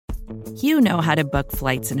You know how to book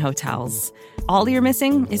flights and hotels. All you're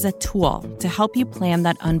missing is a tool to help you plan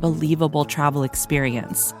that unbelievable travel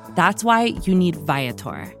experience. That's why you need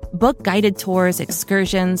Viator. Book guided tours,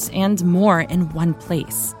 excursions, and more in one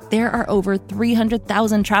place. There are over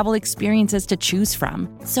 300,000 travel experiences to choose from,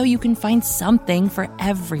 so you can find something for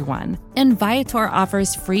everyone. And Viator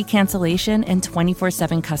offers free cancellation and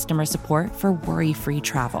 24/7 customer support for worry-free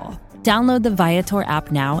travel. Download the Viator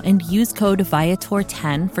app now and use code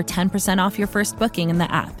Viator10 for 10% off your first booking in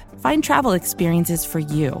the app. Find travel experiences for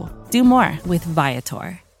you. Do more with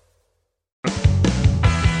Viator.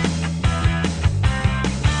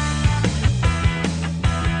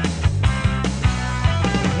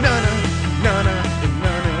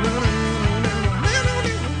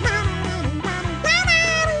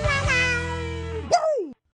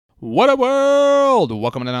 Whaddup World!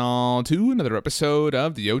 Welcome on to another episode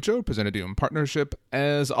of the Ocho, presented to you in partnership,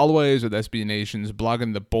 as always, with SB Nation's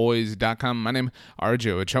bloggingtheboys.com. My name is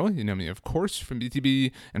RJ Ochoa. You know me, of course, from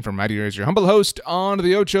BTB, and from right here as your humble host on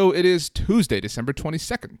the Ocho. It is Tuesday, December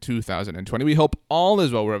 22nd, 2020. We hope all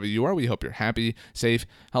is well wherever you are. We hope you're happy, safe,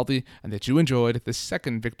 healthy, and that you enjoyed the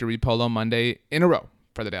second Victory Polo Monday in a row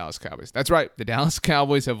for the Dallas Cowboys. That's right. The Dallas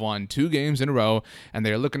Cowboys have won 2 games in a row, and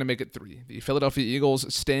they are looking to make it 3. The Philadelphia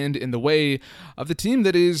Eagles stand in the way of the team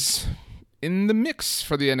that is in the mix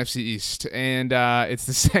for the NFC East, and it's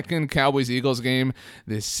the second Cowboys-Eagles game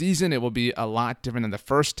this season. It will be a lot different than the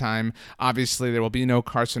first time. Obviously, there will be no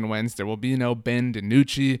Carson Wentz. There will be no Ben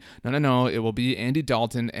DiNucci. No. It will be Andy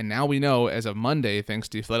Dalton, and now we know, as of Monday, thanks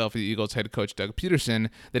to Philadelphia Eagles head coach Doug Peterson,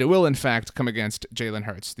 that it will, in fact, come against Jalen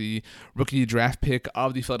Hurts. The rookie draft pick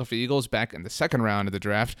of the Philadelphia Eagles back in the second round of the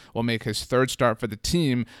draft will make his third start for the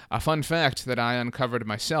team. A fun fact that I uncovered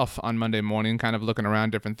myself on Monday morning, kind of looking around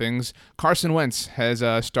different things. Carson Wentz has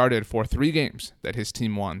started for 3 games that his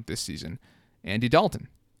team won this season. Andy Dalton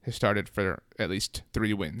has started for at least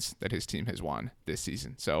 3 wins that his team has won this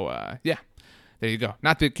season. So, yeah, there you go.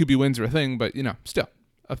 Not that QB wins are a thing, but, still.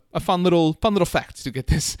 A fun little fact to get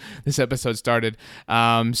this episode started.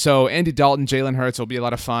 So Andy Dalton, Jalen Hurts will be a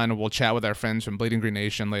lot of fun. We'll chat with our friends from Bleeding Green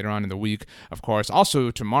Nation later on in the week, of course. Also,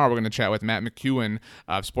 tomorrow we're going to chat with Matt McEwen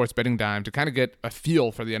of Sports Betting Dime to kind of get a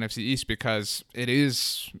feel for the NFC East, because it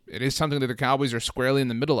is something that the Cowboys are squarely in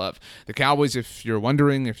the middle of. The Cowboys, if you're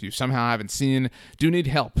wondering, if you somehow haven't seen, do need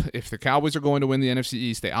help. If the Cowboys are going to win the NFC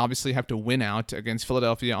East, they obviously have to win out against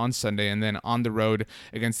Philadelphia on Sunday and then on the road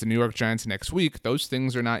against the New York Giants next week. Those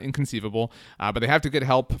things are not inconceivable, but they have to get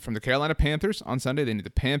help from the Carolina Panthers on Sunday. They need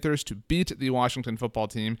the Panthers to beat the Washington football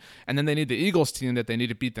team, and then they need the Eagles team that they need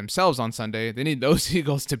to beat themselves on Sunday. They need those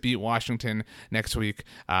Eagles to beat Washington next week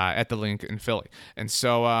at the Link in Philly. And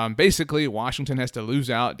so basically Washington has to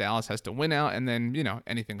lose out, Dallas has to win out, and then,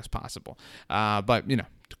 anything is possible. But,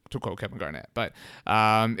 to quote Kevin Garnett. But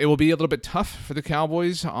it will be a little bit tough for the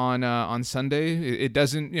Cowboys on Sunday. It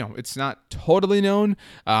doesn't, it's not totally known.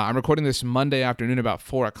 I'm recording this Monday afternoon about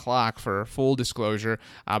 4 o'clock for full disclosure,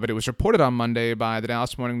 but it was reported on Monday by the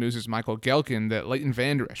Dallas Morning News' Michael Gelkin that Leighton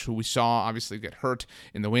Vander Esch, who we saw obviously get hurt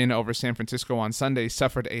in the win over San Francisco on Sunday,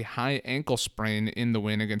 suffered a high ankle sprain in the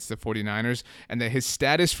win against the 49ers, and that his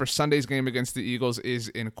status for Sunday's game against the Eagles is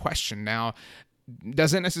in question. Now,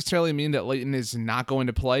 doesn't necessarily mean that Leighton is not going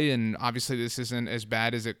to play, and obviously this isn't as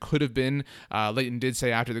bad as it could have been. Leighton did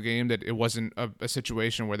say after the game that it wasn't a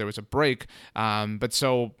situation where there was a break, but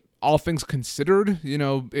so all things considered,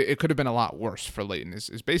 it could have been a lot worse for Leighton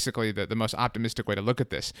is basically the most optimistic way to look at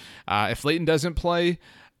this. If Leighton doesn't play,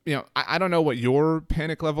 I don't know what your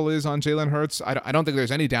panic level is on Jalen Hurts. I don't think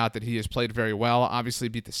there's any doubt that he has played very well. Obviously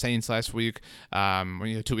beat the Saints last week,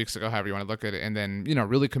 2 weeks ago, however you want to look at it, and then,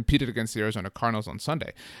 really competed against the Arizona Cardinals on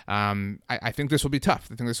Sunday. I think this will be tough.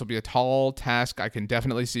 I think this will be a tall task. I can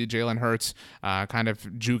definitely see Jalen Hurts kind of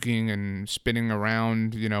juking and spinning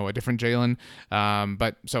around, a different Jalen.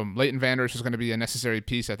 But so Leighton Vander Esch is going to be a necessary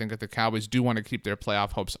piece, I think, if the Cowboys do want to keep their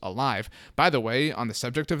playoff hopes alive. By the way, on the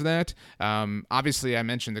subject of that, obviously I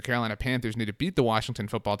mentioned the Carolina Panthers need to beat the Washington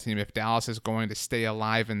football team if Dallas is going to stay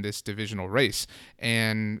alive in this divisional race.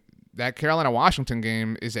 And that Carolina-Washington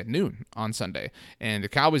game is at noon on Sunday. And the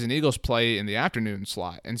Cowboys and Eagles play in the afternoon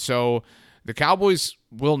slot. And so the Cowboys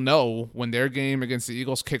will know when their game against the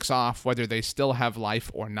Eagles kicks off whether they still have life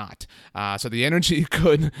or not. So the energy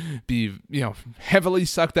could be, heavily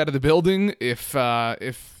sucked out of the building if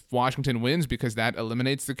Washington wins because that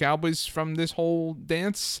eliminates the Cowboys from this whole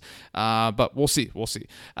dance. But we'll see.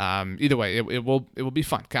 Either way, it will be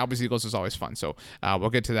fun. Cowboys Eagles is always fun. So we'll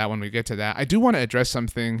get to that when we get to that. I do want to address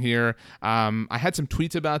something here. I had some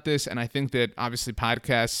tweets about this, and I think that obviously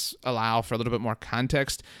podcasts allow for a little bit more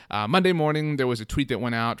context. Monday morning, there was a tweet that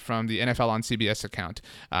went out from the NFL on CBS account.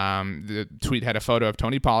 The tweet had a photo of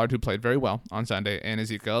Tony Pollard, who played very well on Sunday, and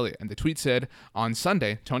Ezekiel Elliott. And the tweet said, on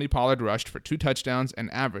Sunday, Tony Pollard rushed for 2 touchdowns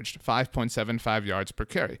and averaged 5.75 yards per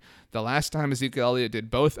carry. The last time Ezekiel Elliott did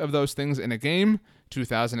both of those things in a game,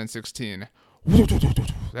 2016.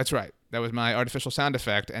 That's right. That was my artificial sound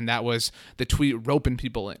effect, and that was the tweet roping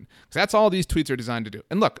people in. Because that's all these tweets are designed to do.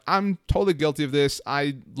 And look, I'm totally guilty of this.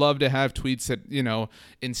 I love to have tweets that,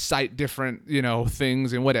 incite different,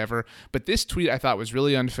 things and whatever. But this tweet I thought was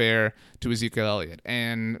really unfair to Ezekiel Elliott.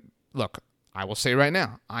 And look, I will say right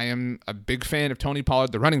now, I am a big fan of Tony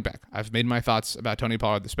Pollard, the running back. I've made my thoughts about Tony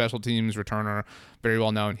Pollard, the special teams returner, very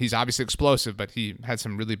well known. He's obviously explosive, but he had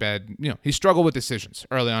some really bad, he struggled with decisions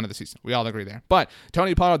early on in the season. We all agree there. But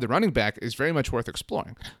Tony Pollard, the running back, is very much worth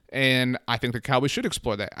exploring. And I think the Cowboys should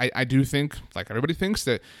explore that. I do think, like everybody thinks,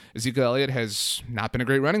 that Ezekiel Elliott has not been a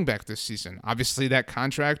great running back this season. Obviously, that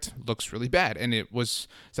contract looks really bad, and it was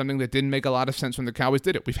something that didn't make a lot of sense when the Cowboys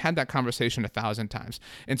did it. We've had that conversation 1,000 times.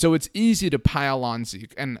 And so it's easy to pile on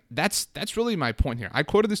Zeke, and that's really my point here. I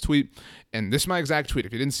quoted this tweet, and this is my exact tweet.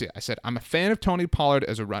 If you didn't see it, I said, I'm a fan of Tony Pollard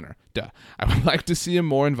as a runner. I would like to see him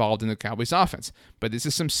more involved in the Cowboys offense, but this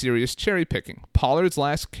is some serious cherry picking. Pollard's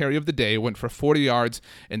last carry of the day went for 40 yards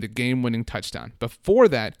and the game-winning touchdown. Before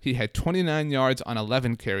that, he had 29 yards on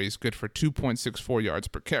 11 carries, good for 2.64 yards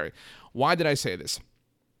per carry. Why did I say this?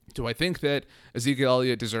 Do I think that Ezekiel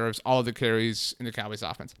Elliott deserves all of the carries in the Cowboys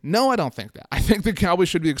offense? No, I don't think that. I think the Cowboys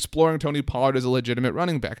should be exploring Tony Pollard as a legitimate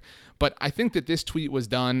running back. But I think that this tweet was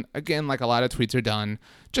done, again, like a lot of tweets are done,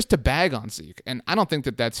 just to bag on Zeke. And I don't think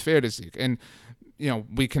that that's fair to Zeke. And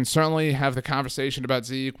we can certainly have the conversation about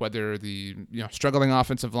Zeke, whether the struggling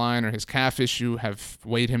offensive line or his calf issue have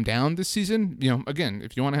weighed him down this season. Again,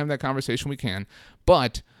 if you want to have that conversation, we can.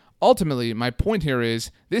 But ultimately, my point here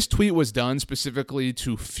is this tweet was done specifically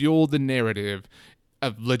to fuel the narrative,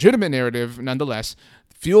 a legitimate narrative nonetheless,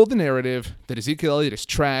 fuel the narrative that Ezekiel Elliott is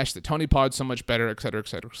trash, that Tony Pollard's so much better, et cetera, et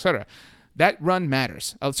cetera, et cetera. That run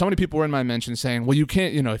matters. So many people were in my mention saying, well, you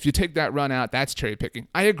can't, if you take that run out, that's cherry picking.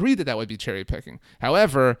 I agree that would be cherry picking.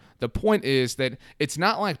 However, the point is that it's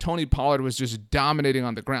not like Tony Pollard was just dominating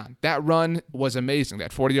on the ground. That run was amazing,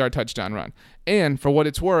 that 40-yard touchdown run. And for what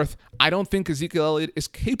it's worth, I don't think Ezekiel Elliott is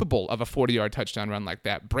capable of a 40-yard touchdown run like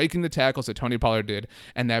that, breaking the tackles that Tony Pollard did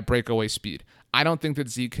and that breakaway speed. I don't think that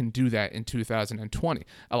Zeke can do that in 2020.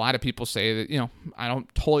 A lot of people say that, I don't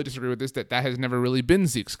totally disagree with this, that has never really been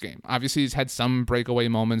Zeke's game. Obviously, he's had some breakaway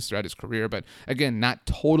moments throughout his career, but again, not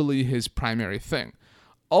totally his primary thing.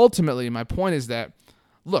 Ultimately, my point is that,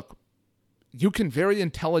 look, you can very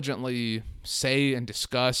intelligently say and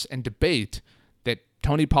discuss and debate that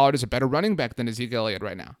Tony Pollard is a better running back than Ezekiel Elliott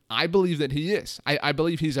right now. I believe that he is. I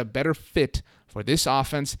believe he's a better fit for this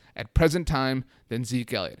offense at present time than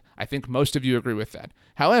Zeke Elliott. I think most of you agree with that.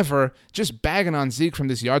 However, just bagging on Zeke from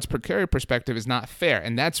this yards per carry perspective is not fair,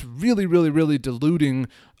 and that's really, really, really diluting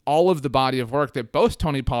all of the body of work that both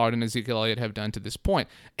Tony Pollard and Ezekiel Elliott have done to this point.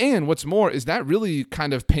 And what's more is that really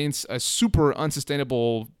kind of paints a super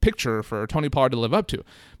unsustainable picture for Tony Pollard to live up to.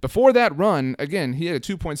 Before that run, again, he had a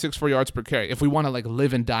 2.64 yards per carry if we want to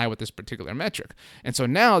live and die with this particular metric. And so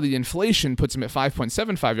now the inflation puts him at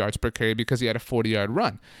 5.75 yards per carry because he had a 40-yard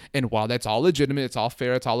run. And while that's all legitimate, it's all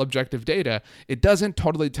fair, it's all objective data, it doesn't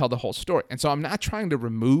totally tell the whole story. And so I'm not trying to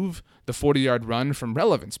remove the 40-yard run from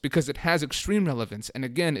relevance because it has extreme relevance. And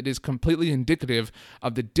again, it is completely indicative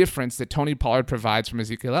of the difference that Tony Pollard provides from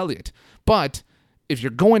Ezekiel Elliott. But if you're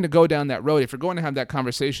going to go down that road, if you're going to have that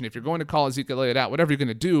conversation, if you're going to call Ezekiel Elliott out, whatever you're going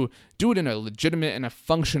to do it in a legitimate and a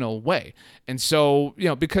functional way. And so,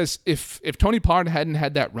 because if Tony Pollard hadn't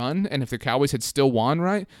had that run and if the Cowboys had still won,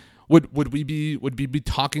 right, would we be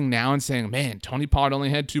talking now and saying, man, Tony Pollard only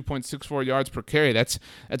had 2.64 yards per carry. That's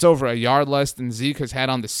over a yard less than Zeke has had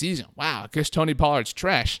on the season. Wow, I guess Tony Pollard's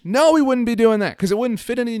trash. No, we wouldn't be doing that because it wouldn't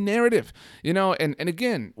fit any narrative, and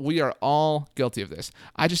again, we are all guilty of this.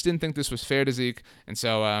 I just didn't think this was fair to Zeke, and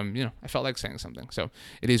so, I felt like saying something. So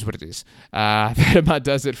it is what it is. That about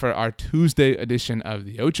does it for our Tuesday edition of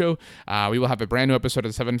the Ocho. We will have a brand new episode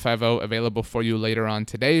of the 750 available for you later on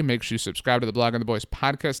today. Make sure you subscribe to the Blog on the Boys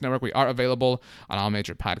podcast network. We are available on all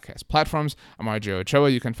major podcast platforms. I'm RJ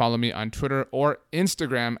Ochoa. You can follow me on Twitter or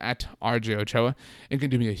Instagram at RJ Ochoa. And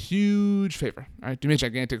can do me a huge favor. All right, do me a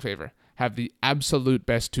gigantic favor. Have the absolute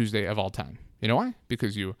best Tuesday of all time. You know why?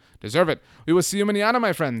 Because you deserve it. We will see you manana,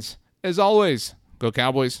 my friends. As always, go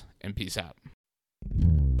Cowboys and peace out.